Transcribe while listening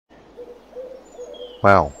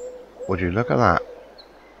Well, would you look at that?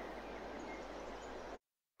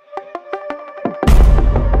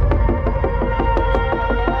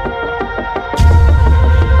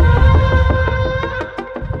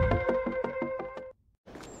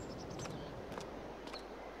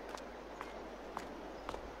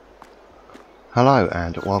 Hello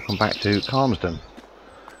and welcome back to Calmsden.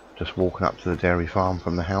 Just walking up to the dairy farm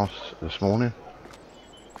from the house this morning.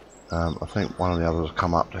 I think one of the others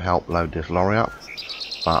come up to help load this lorry up,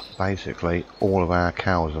 but basically all of our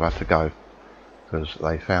cows have had to go because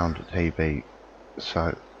they found TB.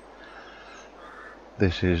 So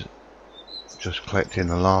this is just collecting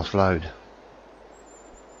the last load.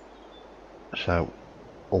 So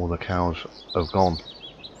all the cows have gone,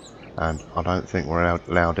 and I don't think we're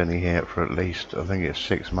allowed any here for at least, I think it's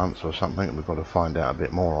 6 months or something. We've got to find out a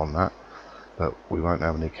bit more on that, but we won't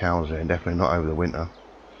have any cows here, definitely not over the winter.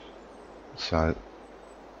 So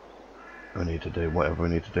we need to do whatever we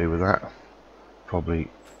need to do with that. Probably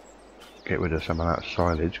get rid of some of that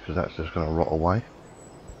silage because that's just going to rot away.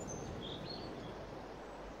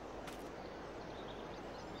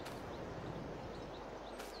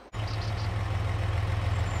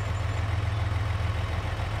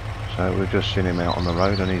 So we've just seen him out on the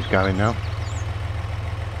road and he's going now.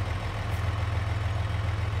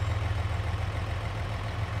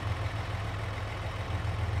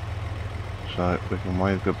 So we can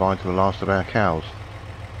wave goodbye to the last of our cows.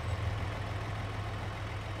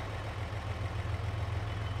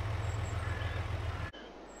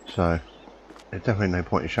 So there's definitely no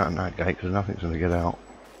point in shutting that gate because nothing's going to get out.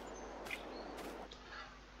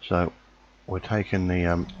 So we're taking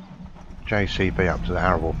the JCB up to the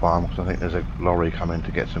arable farm because I think there's a lorry coming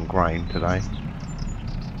to get some grain today.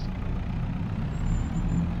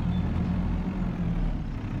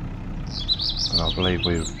 And I believe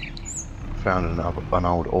we've found an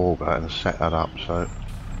old auger and set that up, so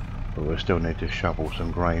we still need to shovel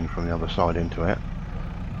some grain from the other side into it.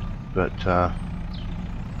 But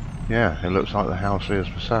yeah, it looks like the house is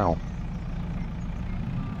for sale.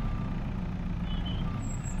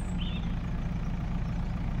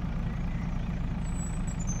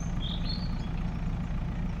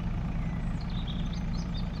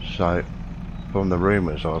 So from the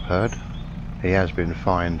rumours I've heard, he has been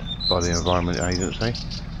fined by the Environment Agency.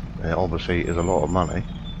 It obviously is a lot of money,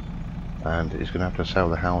 and he's going to have to sell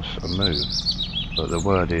the house and move. But the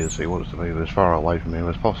word is he wants to move as far away from him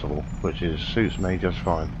as possible, which suits me just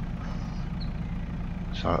fine.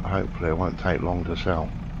 So hopefully it won't take long to sell.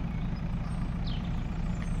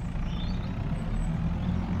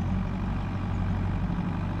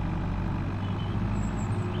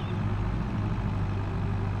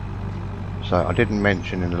 So I didn't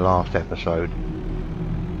mention in the last episode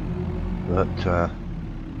that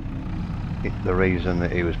the reason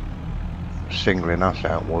that he was singling us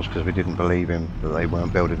out was because we didn't believe him that they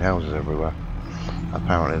weren't building houses everywhere.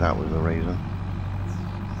 Apparently that was the reason,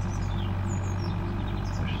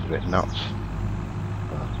 which is a bit nuts.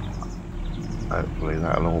 But hopefully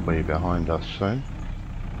that'll all be behind us soon.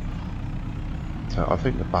 So I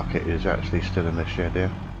think the bucket is actually still in the shed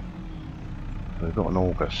here. So we've got an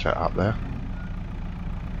auger set up there.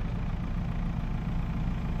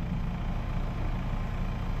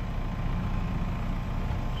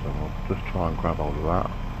 So I'll just try and grab hold of that.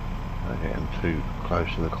 Not getting too close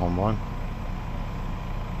to the combine.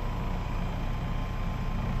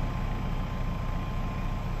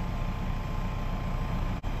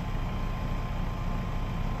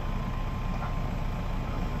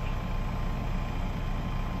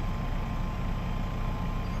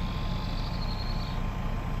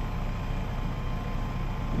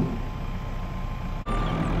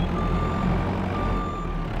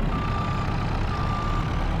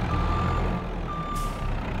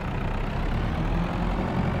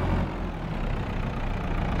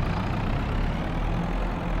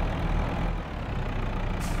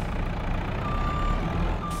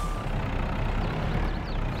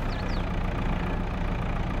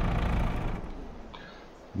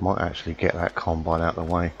 Might actually get that combine out of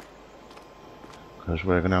the way, because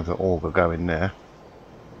we're going to have the auger go in there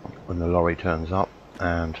when the lorry turns up,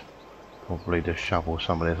 and probably just shovel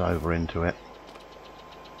some of this over into it.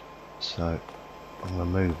 So I'm going to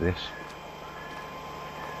move this.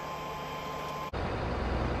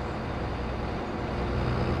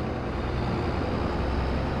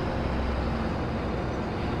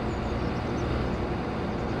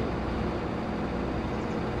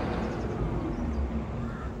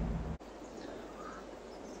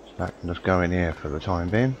 That can just go in here for the time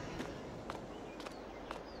being.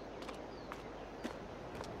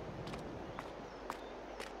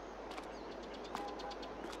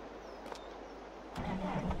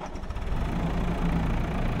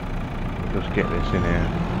 just get this in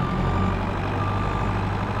here.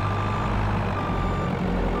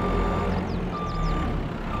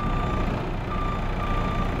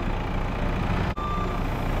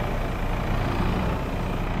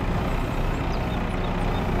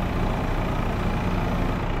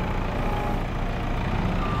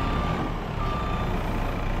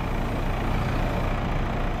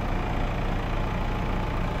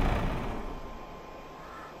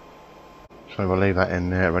 So we'll leave that in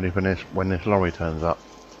there ready for this when this lorry turns up.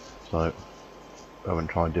 So I haven't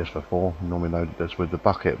tried this before. Normally load this with the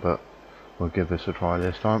bucket, but we'll give this a try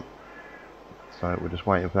this time. So we're just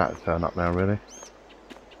waiting for that to turn up now, really.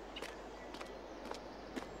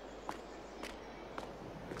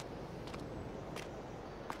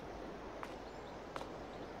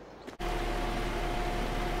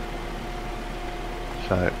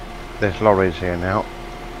 So this lorry's here now,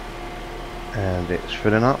 and it's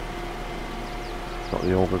filling up. Got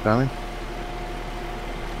the auger going,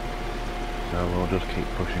 so we'll just keep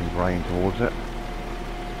pushing grain towards it.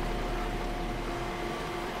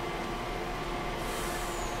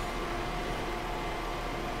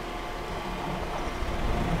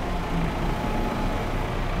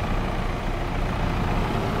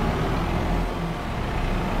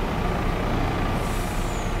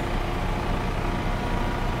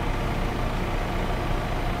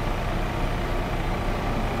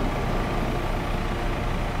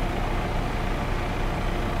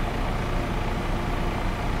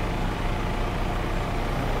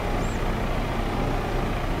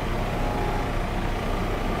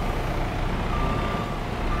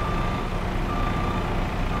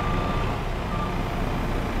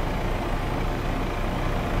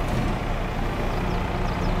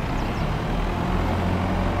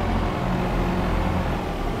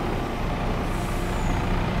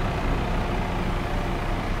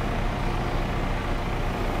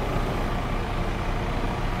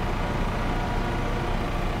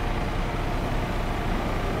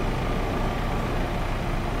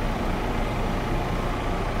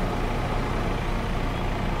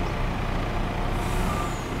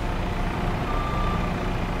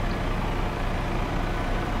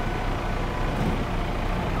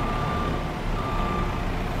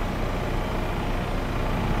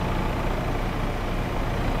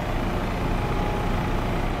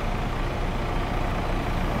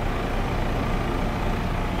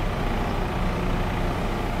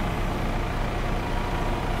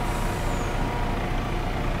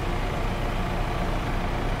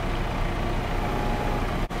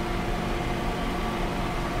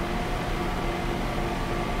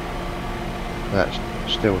 That's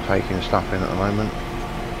still taking stuff in at the moment.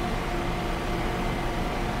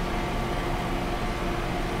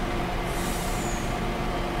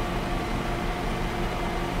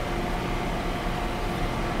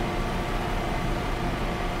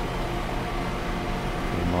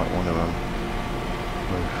 You might want to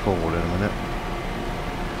move forward in a minute.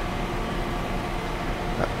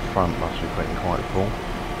 That front must be getting quite full.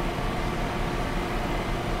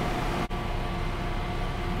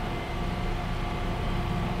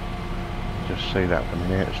 Just see that from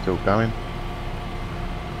here, it's still going,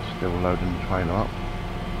 still loading the trailer up.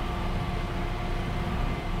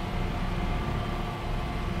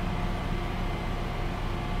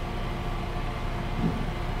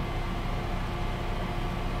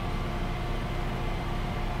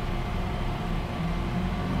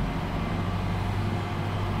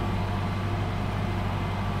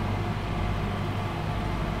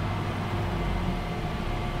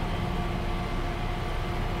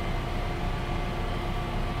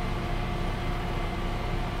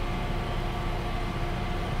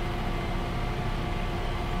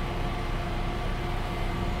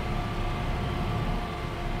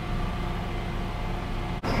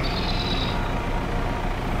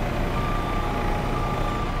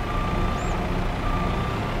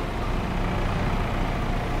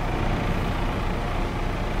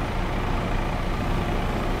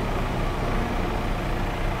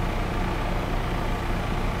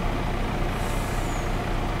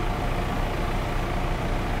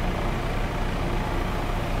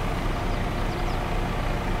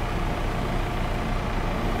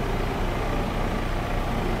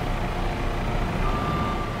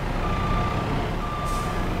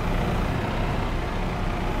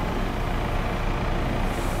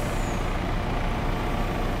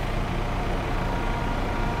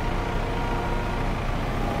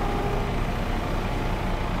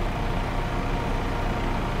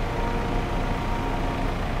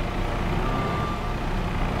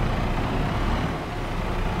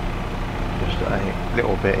 A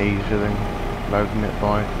little bit easier than loading it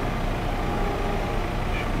by